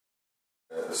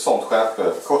sånt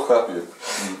kort skärpedjup.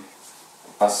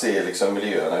 Man ser liksom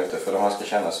miljöerna ute för att man ska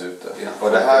känna sig ute. Ja.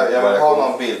 Och det här, jag vill ha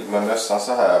någon bild med mössan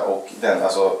så här och den,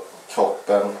 alltså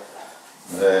kroppen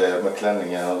med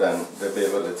klänningen och den, det blir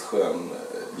väldigt skön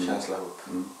känsla ihop,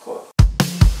 tror jag.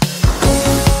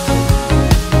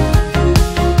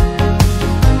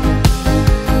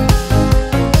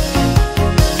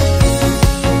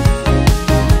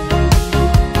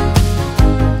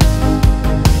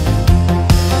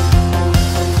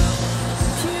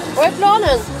 Vad är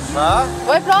planen? Va?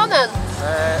 Vad är planen?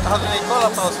 Hade ni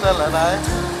kollat på något ställe? Nej.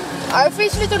 Ja, det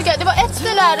finns lite olika. Det var ett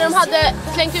ställe där de hade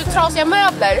slängt ut trasiga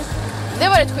möbler. Det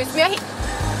var rätt schysst. Men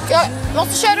jag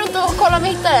måste köra runt och kolla om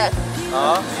jag hittar det.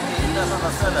 Ja, vi hittar ett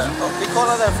annat ställe. Vi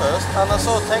kollar det först. Annars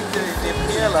så tänkte vi till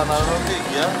pelarna när de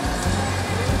bygger.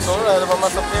 Så det var en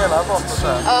massa pelare bort och så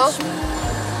här. Ja.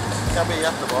 Det kan bli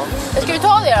jättebra. Ska vi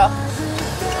ta det då?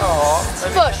 Ja.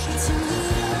 Först.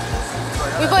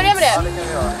 Vi börjar med det. Ja, det kan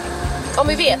vi göra. Om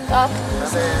vi vet. Ja.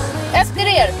 Efter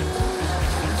er.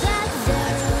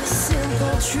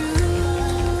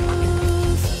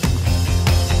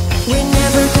 We're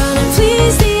never gonna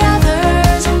please the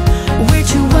others. We're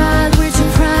too wild, we're too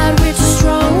proud, we're too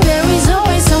strong. There is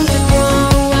always something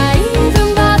wrong. Why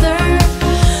even bother?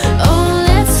 Oh,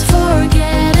 let's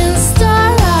forget and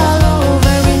start all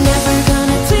over. We're never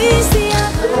gonna please the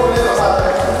others.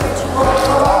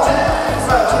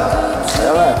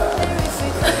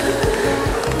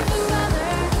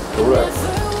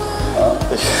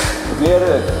 Mer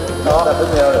ut. Ja, därför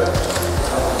mer ut.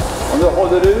 Om du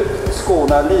håller ut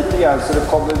skorna lite grann så det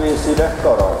kommer bli silhuett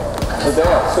av dem. Så det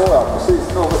är så, ja,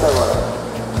 precis. Något där var det.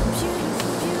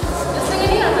 Jag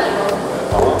slänger ner den här då.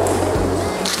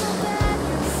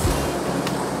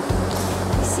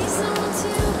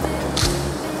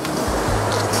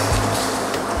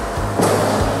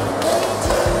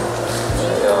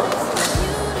 Ja.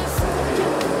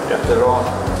 Jättebra.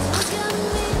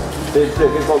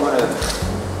 Trycket kommer nu.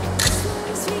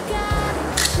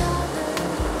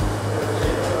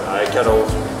 Nej, kanon.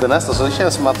 Det är nästan så det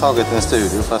känns som att man tagit en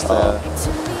studio fast det är...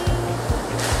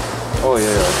 Oj, oj,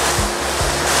 oj.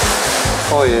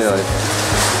 Oj, oj, oj.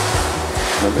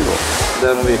 Det blir gott. Det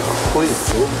är nog vi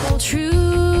skit.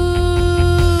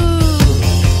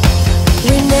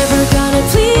 We're never gonna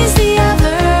please the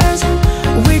others.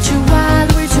 We're too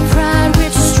wild, we're too proud, we're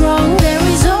too strong. There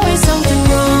is always something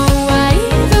wrong. Why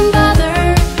even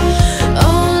bother?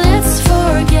 Oh, let's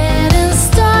forget and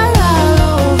start all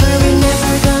over. We're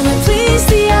never gonna please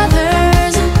the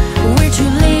others. We're too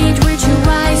late, we're too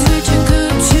wise, we're too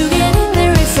good to get in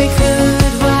there if we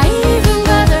could. Why even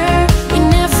bother? We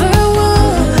never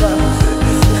would.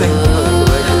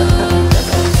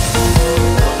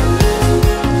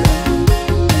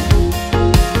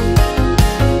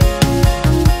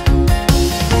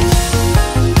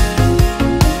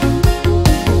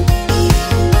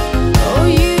 Oh,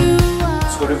 you are.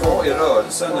 Ska du vara i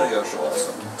rörelse när du gör så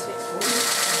alltså?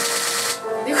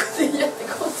 Det är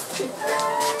jättekonstigt.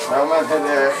 Ja, men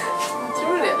det...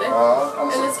 Tror du det eller? Ja,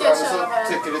 Eller ska jag köra bara?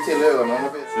 tycker du till ögonen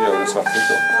så gör du svartvitt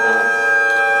då.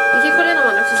 Vi kan kolla igenom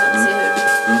andra också så att vi ser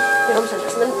hur de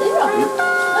känns. Men det är bra.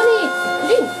 Hörni,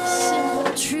 lynx.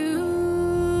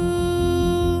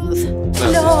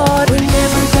 Lord, we're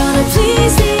never gonna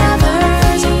please the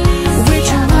others. We're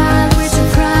too wild, we're too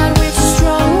proud, we're too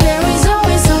strong. There is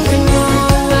always something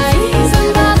wrong. Why even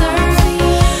bother?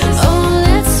 Oh,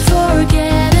 let's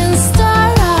forget and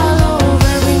start all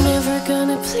over. We're never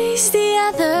gonna please the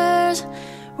others.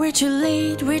 We're too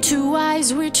late, we're too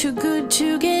wise, we're too good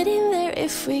to get in there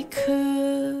if we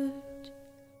could.